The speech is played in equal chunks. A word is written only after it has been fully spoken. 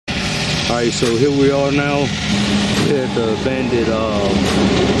Alright, so here we are now at the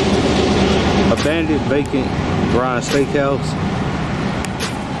abandoned vacant Brian Steakhouse.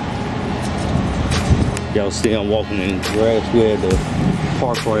 Y'all see I'm walking in the grass. We had the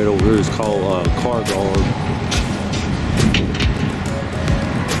park right over here. It's called Car Guard.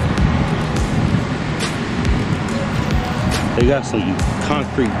 They got some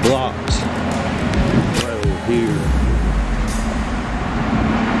concrete blocks right over here.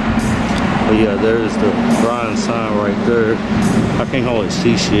 But yeah, there's the Brian sign right there. I can't always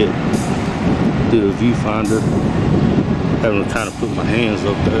see shit through the viewfinder. Having to kind of put my hands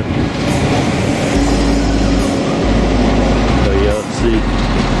up there. But yeah, see,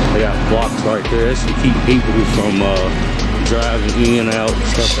 they got blocks right there. That's to keep people from driving in and out,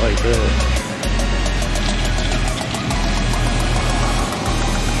 stuff like that.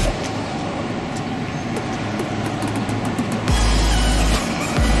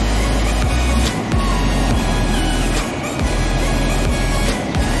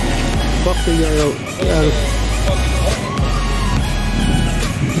 Fuck the yellow.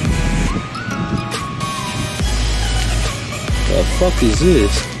 The fuck is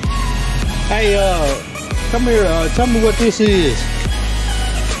this? Hey, come here. Tell me what this is.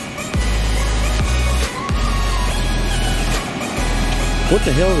 What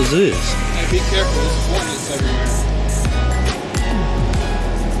the hell is this? Hey, be careful. There's hornets everywhere.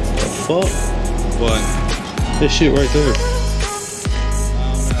 The fuck? What? This shit right there.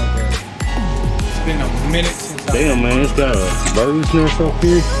 It's been a minute since I... Damn, man, it's got a bird's nest up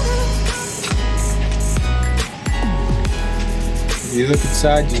here. If you look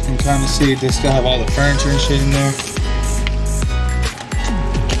inside, you can kind of see they still have all the furniture and shit in there.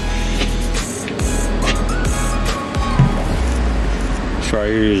 This right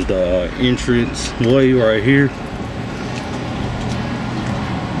here is the entrance way right here.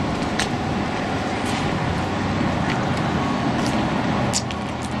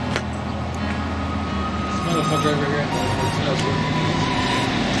 Motherfucker over here.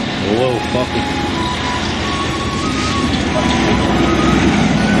 Whoa, fuck it.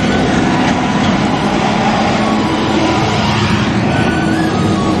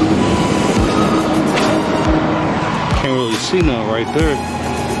 Can't really see nothing right there.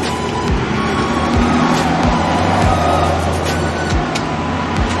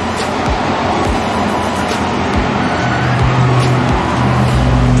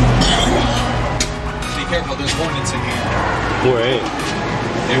 Be careful, there's hornets in here. Where at?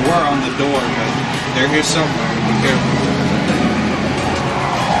 They were on the door, but they're here somewhere. Be careful.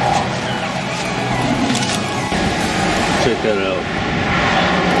 Check that out.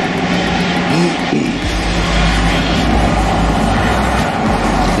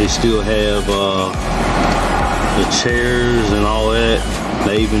 They still have the chairs and all that.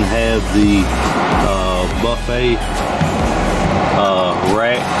 They even have the buffet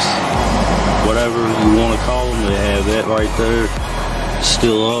racks, whatever you want to call them. They have that right there,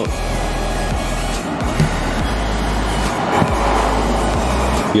 still up.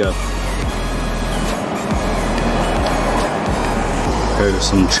 Yeah. There's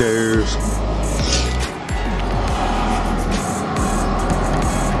some chairs.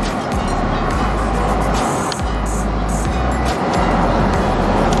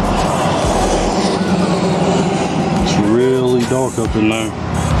 It's really dark up in there.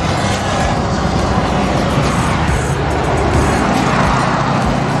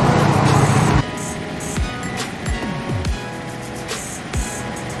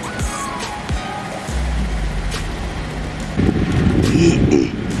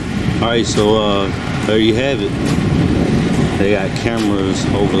 Alright, so there you have it. They got cameras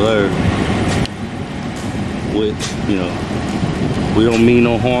over there, which, you know, we don't mean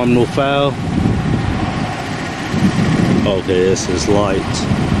no harm, no foul. Okay, this is lights.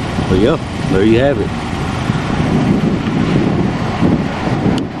 But yeah, there you have it.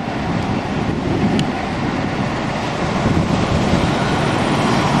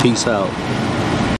 Peace out.